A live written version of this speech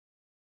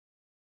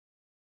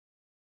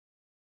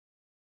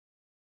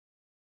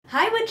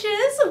Hi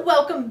witches!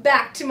 Welcome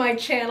back to my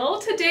channel.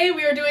 Today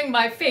we are doing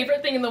my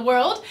favorite thing in the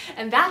world,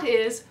 and that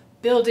is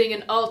building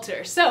an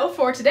altar. So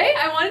for today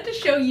I wanted to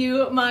show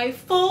you my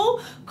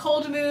full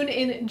cold moon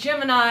in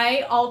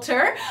Gemini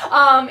altar,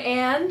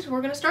 and we're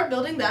gonna start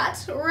building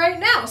that right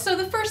now. So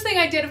the first thing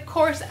I did, of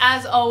course,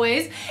 as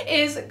always,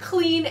 is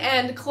clean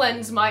and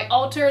cleanse my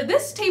altar.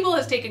 This table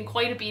has taken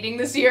quite a beating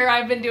this year.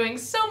 I've been doing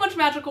so much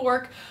magical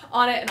work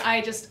on it, and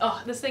I just,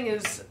 this thing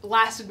has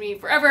lasted me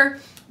forever.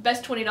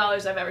 Best $20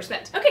 I've ever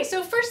spent. Okay,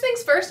 so first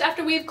things first,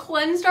 after we've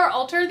cleansed our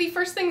altar, the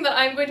first thing that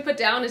I'm going to put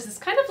down is this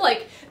kind of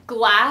like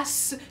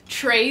glass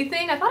tray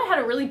thing. I thought it had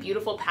a really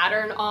beautiful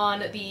pattern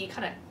on the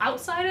kind of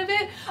outside of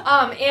it.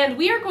 And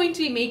we are going to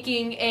be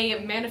making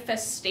a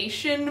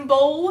manifestation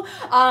bowl.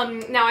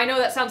 Now I know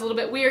that sounds a little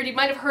bit weird. You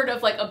might have heard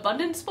of like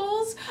abundance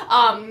bowls,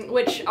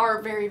 which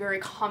are very, very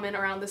common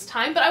around this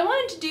time, but I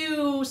wanted to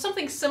do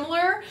something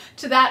similar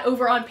to that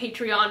over on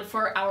Patreon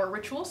for our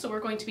ritual. So we're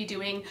going to be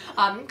doing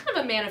kind of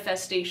a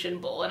manifestation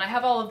bowl, and I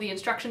have all of the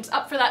instructions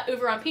up for that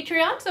over on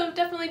Patreon, so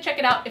definitely check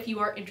it out if you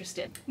are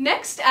interested.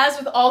 Next, as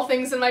with all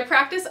things in my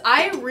practice,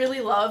 I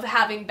really love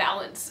having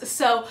balance.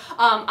 So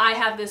I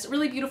have this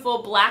really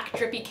beautiful black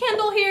drippy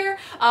candle here,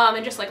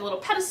 and just like a little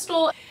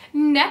pedestal.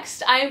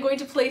 Next, I am going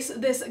to place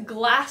this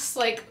glass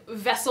like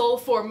vessel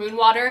for moon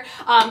water.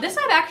 This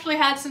I've actually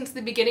had since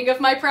the beginning of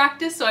my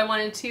practice, so I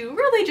wanted to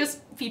really just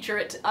feature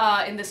it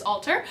in this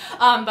altar.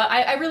 But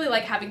I really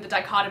like having the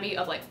dichotomy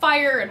of like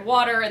fire and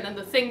water, and then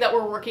the thing that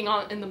we're working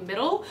on in the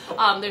middle.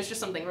 There's just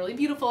something really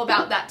beautiful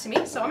about that to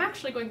me. So I'm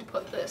actually going to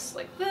put this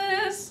like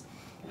this,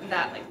 and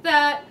that like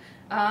that.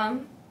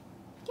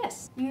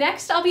 Yes.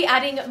 Next, I'll be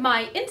adding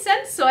my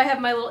incense. So I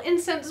have my little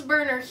incense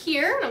burner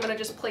here, and I'm gonna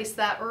just place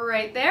that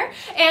right there.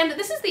 And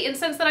this is the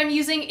incense that I'm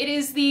using. It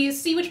is the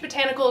Sea Witch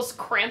Botanicals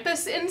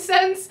Krampus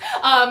incense.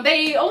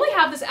 They only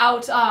have this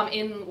out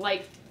in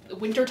like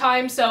winter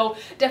time, so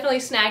definitely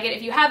snag it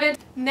if you haven't.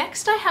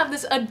 Next, I have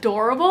this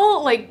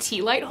adorable like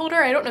tea light holder.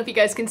 I don't know if you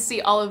guys can see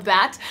all of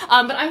that,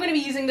 but I'm going to be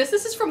using this.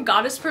 This is from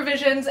Goddess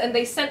Provisions, and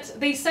they sent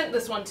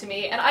this one to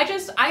me, and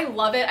I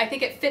love it. I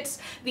think it fits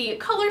the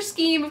color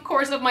scheme, of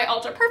course, of my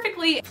altar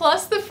perfectly.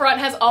 Plus, the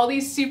front has all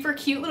these super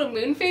cute little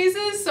moon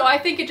phases, so I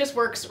think it just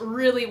works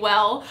really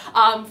well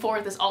for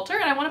this altar,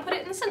 and I want to put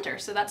it in the center,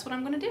 so that's what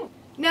I'm going to do.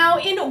 Now,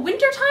 in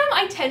wintertime,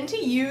 I tend to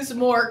use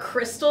more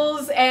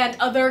crystals and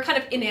other kind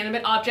of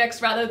inanimate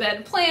objects rather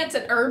than plants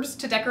and herbs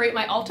to decorate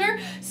my altar,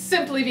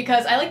 simply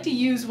because I like to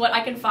use what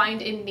I can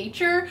find in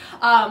nature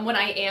when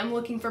I am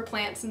looking for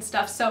plants and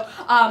stuff. So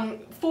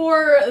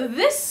for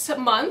this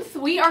month,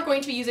 we are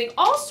going to be using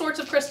all sorts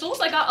of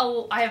crystals.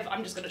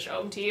 I'm just going to show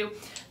them to you.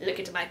 Look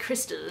at my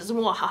crystals.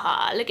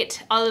 Mwahaha. Look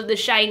at all of the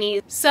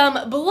shiny.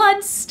 Some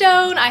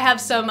bloodstone. I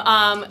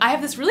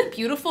have this really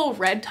beautiful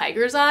red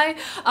tiger's eye,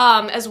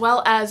 as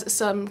well as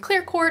some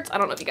clear quartz. I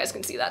don't know if you guys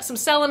can see that. Some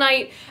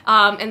selenite,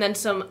 and then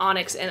some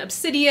onyx and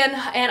obsidian.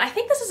 And I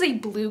think this is a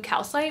blue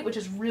calcite, which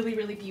is really,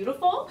 really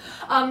beautiful.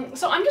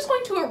 So I'm just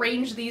going to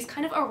arrange these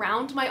kind of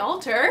around my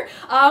altar.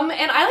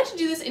 And I like to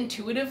do this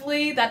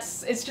intuitively.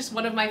 It's just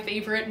one of my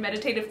favorite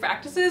meditative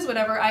practices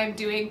whenever I am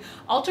doing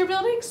altar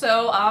building.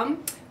 So,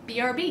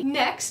 BRB.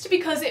 Next,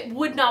 because it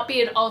would not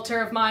be an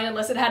altar of mine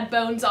unless it had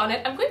bones on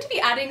it, I'm going to be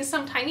adding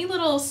some tiny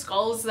little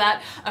skulls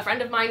that a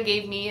friend of mine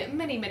gave me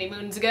many, many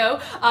moons ago.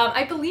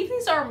 I believe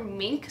these are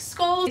mink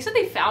skulls. They said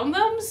they found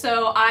them,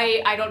 so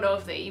I don't know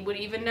if they would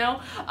even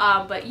know.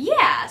 But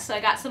yeah, so I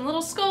got some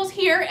little skulls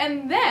here,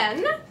 and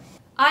then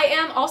I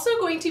am also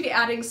going to be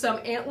adding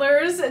some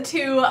antlers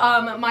to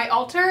my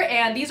altar,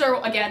 and these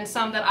are, again,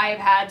 some that I have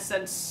had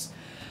since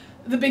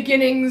the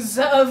beginnings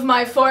of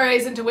my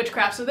forays into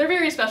witchcraft, so they're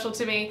very special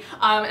to me.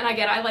 And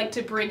again, I like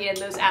to bring in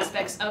those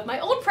aspects of my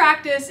old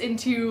practice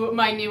into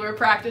my newer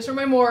practice, or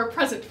my more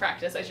present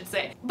practice, I should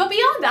say. But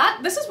beyond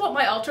that, this is what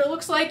my altar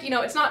looks like. You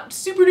know, it's not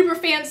super duper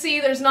fancy,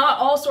 there's not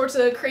all sorts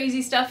of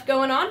crazy stuff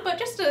going on, but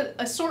just an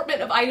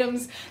assortment of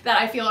items that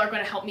I feel are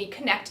going to help me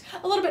connect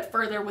a little bit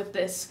further with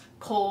this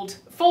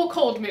full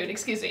cold moon,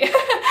 excuse me.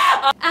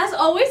 As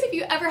always, if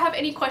you ever have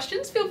any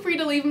questions, feel free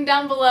to leave them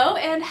down below,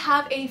 and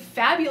have a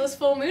fabulous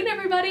full moon,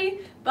 everybody.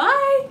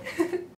 Bye!